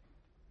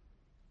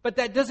 But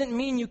that doesn't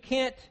mean you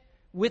can't,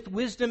 with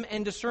wisdom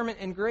and discernment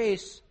and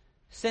grace,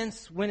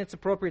 sense when it's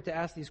appropriate to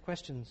ask these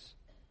questions.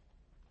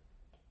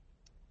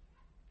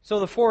 So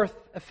the fourth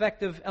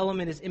effective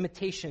element is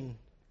imitation.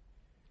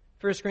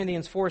 1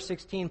 Corinthians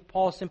 4:16,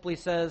 Paul simply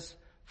says,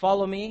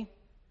 follow me.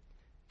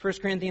 1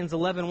 Corinthians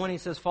 11:1, he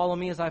says, follow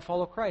me as I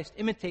follow Christ.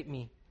 Imitate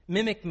me.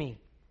 Mimic me.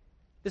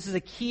 This is a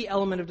key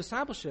element of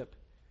discipleship.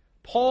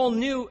 Paul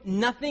knew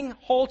nothing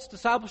halts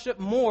discipleship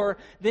more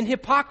than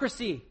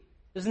hypocrisy.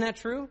 Isn't that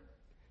true?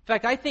 In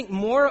fact, I think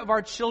more of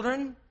our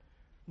children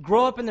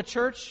grow up in the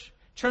church,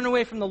 turn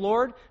away from the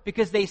Lord,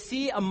 because they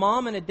see a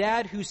mom and a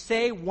dad who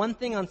say one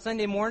thing on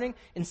Sunday morning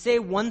and say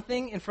one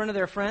thing in front of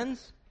their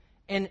friends,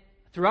 and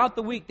throughout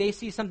the week they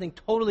see something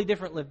totally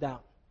different lived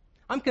out.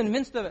 I'm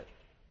convinced of it.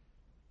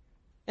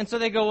 And so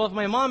they go, well, if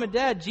my mom and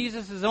dad,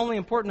 Jesus is only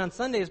important on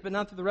Sundays but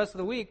not through the rest of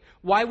the week,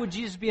 why would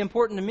Jesus be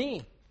important to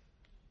me?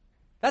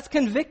 That's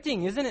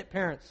convicting, isn't it,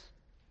 parents?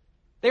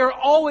 They are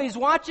always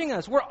watching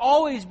us. We're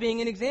always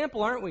being an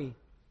example, aren't we?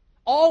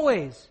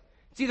 Always.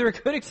 It's either a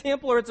good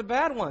example or it's a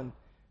bad one.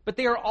 But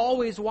they are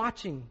always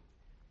watching.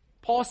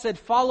 Paul said,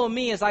 follow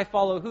me as I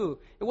follow who?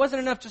 It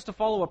wasn't enough just to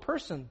follow a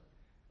person.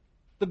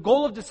 The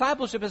goal of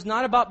discipleship is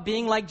not about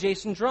being like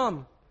Jason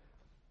Drum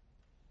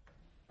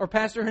or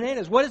Pastor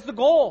Hernandez. What is the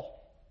goal?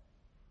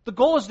 The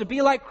goal is to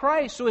be like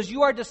Christ. So as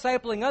you are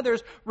discipling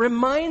others,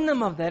 remind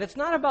them of that. It's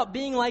not about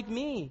being like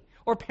me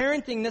or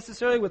parenting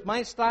necessarily with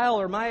my style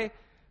or my...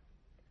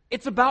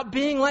 It's about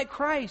being like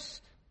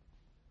Christ.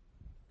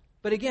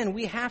 But again,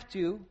 we have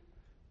to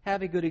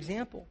have a good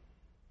example.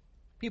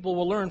 People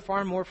will learn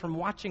far more from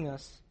watching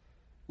us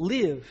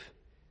live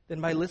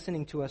than by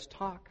listening to us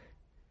talk.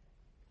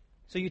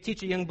 So you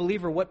teach a young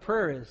believer what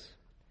prayer is.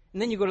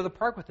 And then you go to the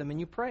park with them and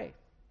you pray.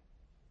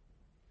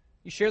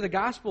 You share the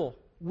gospel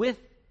with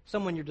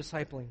someone you're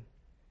discipling.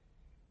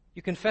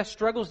 You confess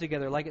struggles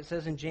together, like it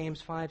says in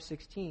James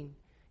 5:16.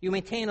 You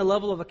maintain a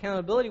level of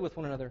accountability with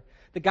one another.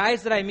 The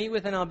guys that I meet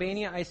with in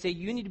Albania, I say,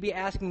 you need to be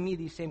asking me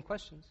these same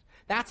questions.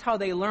 That's how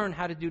they learn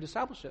how to do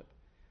discipleship.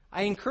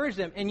 I encourage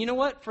them. And you know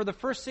what? For the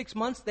first 6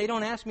 months, they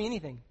don't ask me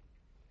anything.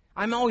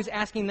 I'm always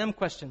asking them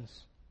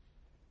questions.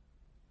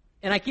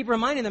 And I keep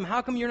reminding them,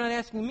 how come you're not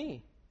asking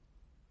me?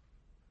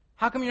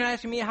 How come you're not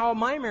asking me how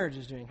my marriage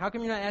is doing? How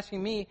come you're not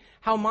asking me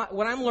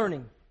what I'm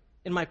learning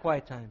in my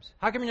quiet times?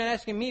 How come you're not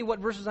asking me what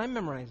verses I'm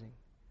memorizing?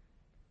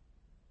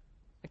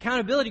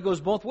 Accountability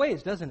goes both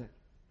ways, doesn't it?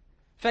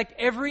 In fact,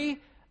 every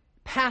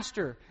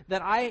pastor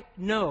that I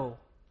know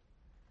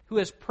who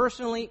has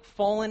personally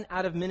fallen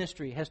out of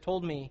ministry has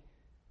told me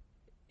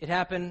it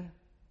happened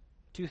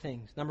 2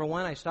 things. Number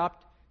 1, I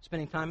stopped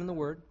spending time in the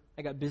Word.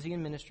 I got busy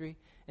in ministry.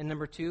 And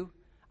number 2,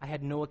 I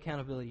had no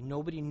accountability.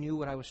 Nobody knew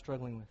what I was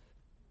struggling with.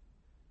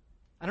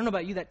 I don't know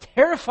about you, that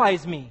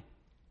terrifies me.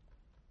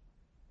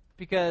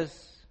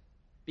 Because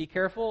be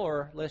careful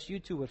or lest you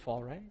too would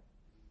fall, right?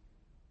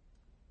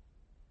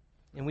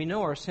 And we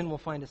know our sin will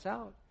find us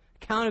out.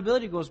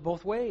 Accountability goes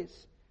both ways.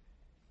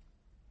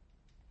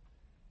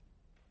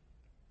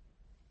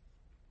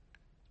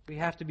 We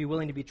have to be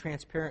willing to be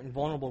transparent and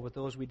vulnerable with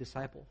those we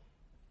disciple.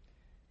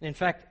 And in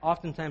fact,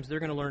 oftentimes they're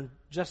going to learn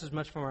just as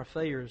much from our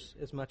failures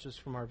as much as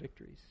from our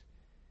victories.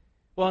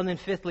 Well, and then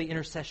fifthly,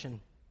 intercession.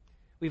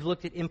 We've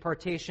looked at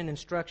impartation,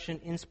 instruction,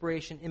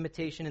 inspiration,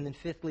 imitation, and then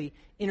fifthly,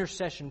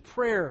 intercession,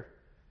 prayer.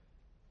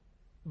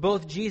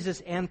 Both Jesus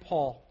and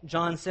Paul,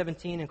 John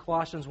 17 and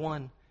Colossians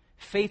 1,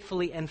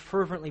 faithfully and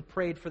fervently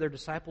prayed for their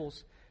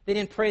disciples. They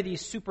didn't pray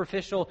these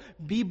superficial,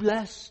 be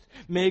blessed,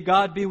 may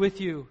God be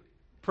with you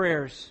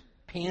prayers,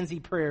 pansy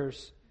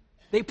prayers.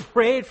 They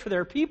prayed for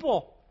their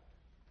people.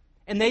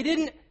 And they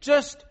didn't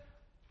just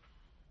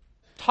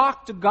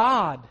talk to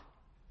God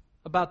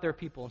about their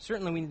people. And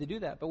certainly we need to do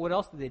that. But what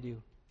else did they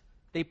do?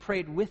 They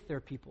prayed with their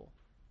people.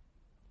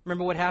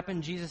 Remember what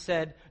happened? Jesus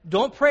said,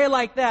 don't pray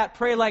like that,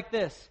 pray like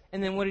this.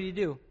 And then what did he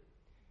do?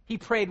 He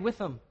prayed with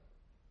them.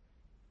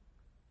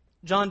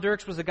 John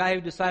Dirks was the guy who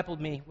discipled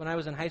me when I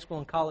was in high school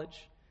and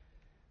college.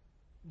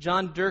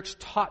 John Dirks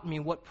taught me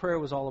what prayer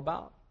was all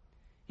about.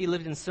 He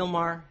lived in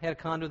Sylmar, had a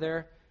condo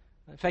there.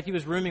 In fact, he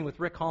was rooming with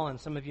Rick Holland.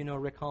 Some of you know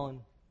Rick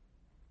Holland.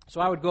 So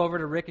I would go over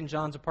to Rick and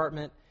John's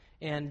apartment,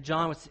 and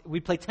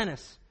we'd play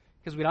tennis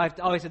because we'd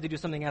always had to do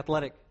something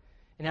athletic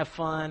and have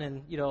fun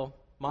and,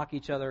 mock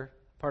each other,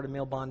 part of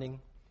male bonding.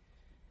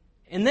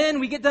 And then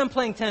we get done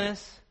playing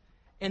tennis,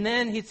 and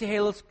then he'd say, hey,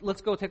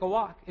 let's go take a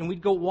walk. And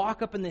we'd go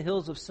walk up in the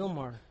hills of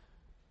Sylmar.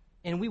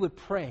 And we would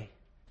pray.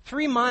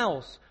 3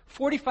 miles,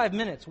 45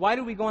 minutes. Why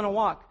did we go on a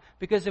walk?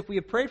 Because if we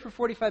had prayed for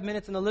 45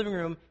 minutes in the living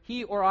room,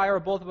 he or I or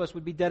both of us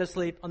would be dead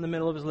asleep on the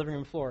middle of his living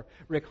room floor.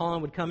 Rick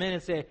Holland would come in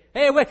and say,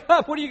 hey, wake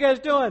up, what are you guys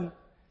doing?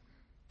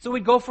 So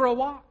we'd go for a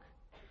walk.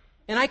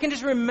 And I can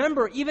just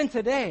remember, even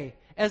today,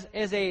 as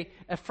a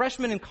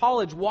freshman in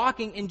college,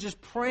 walking and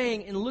just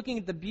praying and looking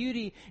at the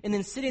beauty and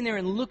then sitting there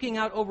and looking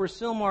out over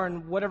Sylmar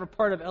and whatever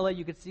part of LA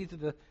you could see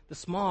through the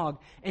smog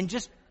and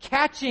just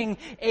catching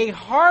a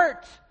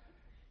heart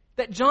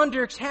that John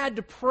Dirks had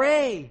to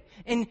pray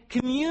and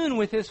commune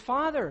with his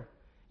Father.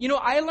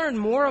 I learned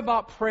more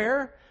about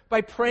prayer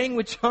by praying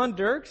with John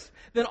Dirks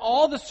than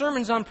all the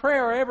sermons on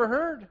prayer I ever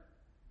heard.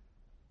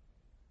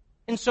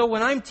 And so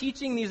when I'm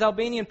teaching these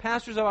Albanian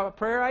pastors about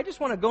prayer, I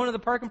just want to go into the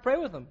park and pray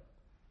with them.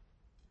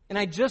 And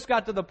I just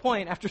got to the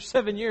point after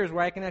 7 years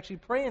where I can actually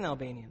pray in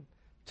Albanian.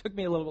 It took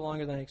me a little bit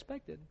longer than I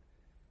expected.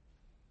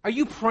 Are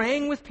you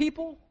praying with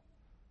people?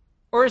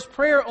 Or is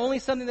prayer only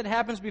something that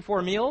happens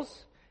before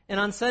meals and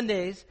on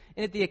Sundays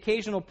and at the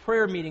occasional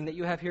prayer meeting that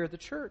you have here at the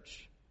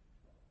church?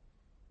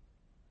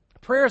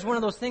 Prayer is one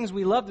of those things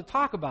we love to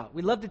talk about.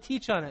 We love to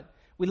teach on it.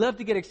 We love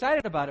to get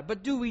excited about it.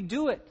 But do we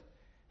do it?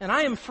 And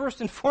I am first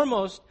and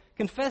foremost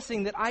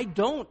confessing that I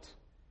don't.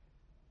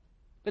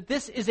 But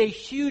this is a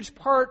huge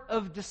part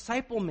of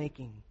disciple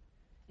making,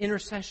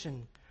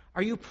 intercession.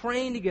 Are you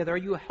praying together? Are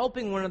you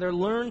helping one another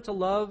learn to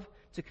love,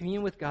 to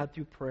commune with God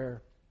through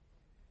prayer?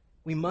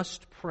 We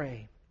must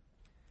pray.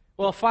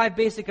 Well, 5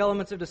 basic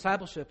elements of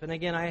discipleship. And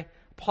again, I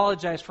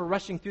apologize for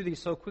rushing through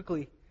these so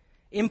quickly.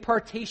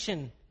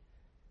 Impartation,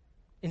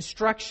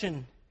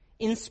 instruction,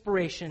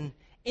 inspiration,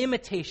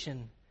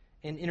 imitation,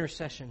 and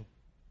intercession.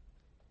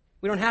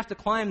 We don't have to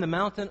climb the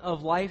mountain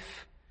of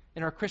life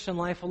in our Christian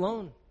life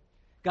alone.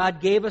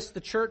 God gave us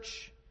the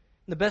church.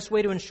 And the best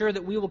way to ensure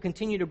that we will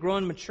continue to grow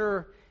and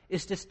mature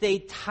is to stay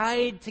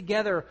tied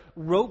together,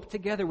 roped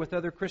together with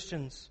other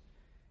Christians.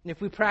 And if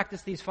we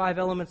practice these 5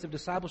 elements of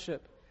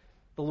discipleship,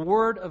 the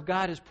Word of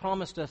God has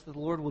promised us that the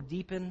Lord will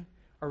deepen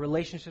our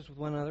relationships with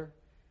one another,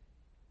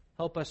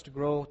 help us to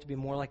grow to be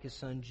more like His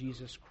Son,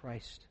 Jesus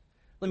Christ.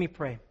 Let me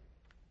pray.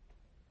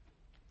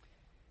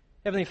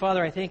 Heavenly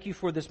Father, I thank You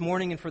for this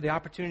morning and for the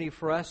opportunity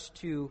for us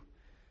to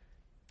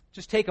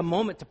just take a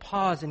moment to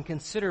pause and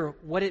consider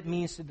what it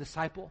means to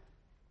disciple.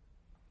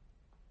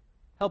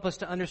 Help us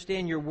to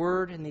understand Your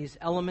Word and these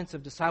elements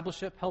of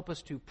discipleship. Help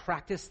us to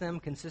practice them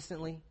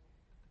consistently.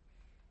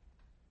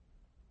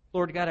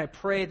 Lord God, I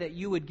pray that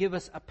You would give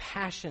us a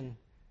passion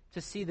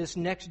to see this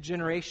next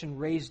generation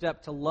raised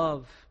up to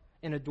love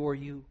and adore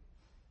You.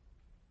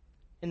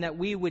 And that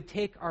we would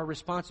take our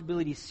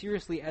responsibility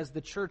seriously as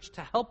the church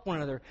to help one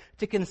another,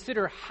 to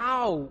consider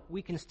how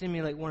we can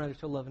stimulate one another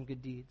to love and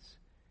good deeds,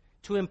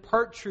 to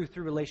impart truth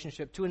through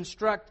relationship, to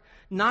instruct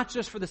not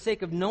just for the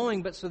sake of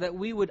knowing, but so that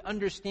we would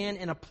understand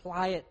and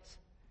apply it,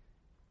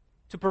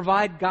 to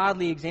provide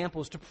godly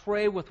examples, to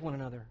pray with one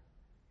another.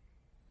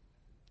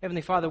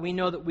 Heavenly Father, we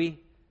know that we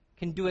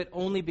can do it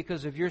only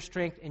because of Your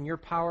strength and Your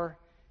power,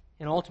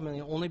 and ultimately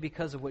only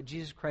because of what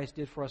Jesus Christ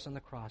did for us on the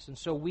cross. And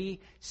so we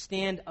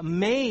stand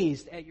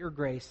amazed at Your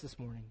grace this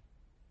morning.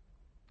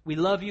 We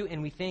love You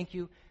and we thank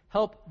You.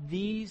 Help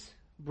these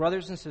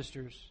brothers and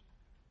sisters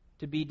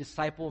to be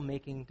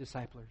disciple-making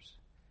disciplers.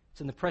 It's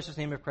in the precious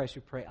name of Christ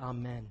we pray.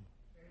 Amen.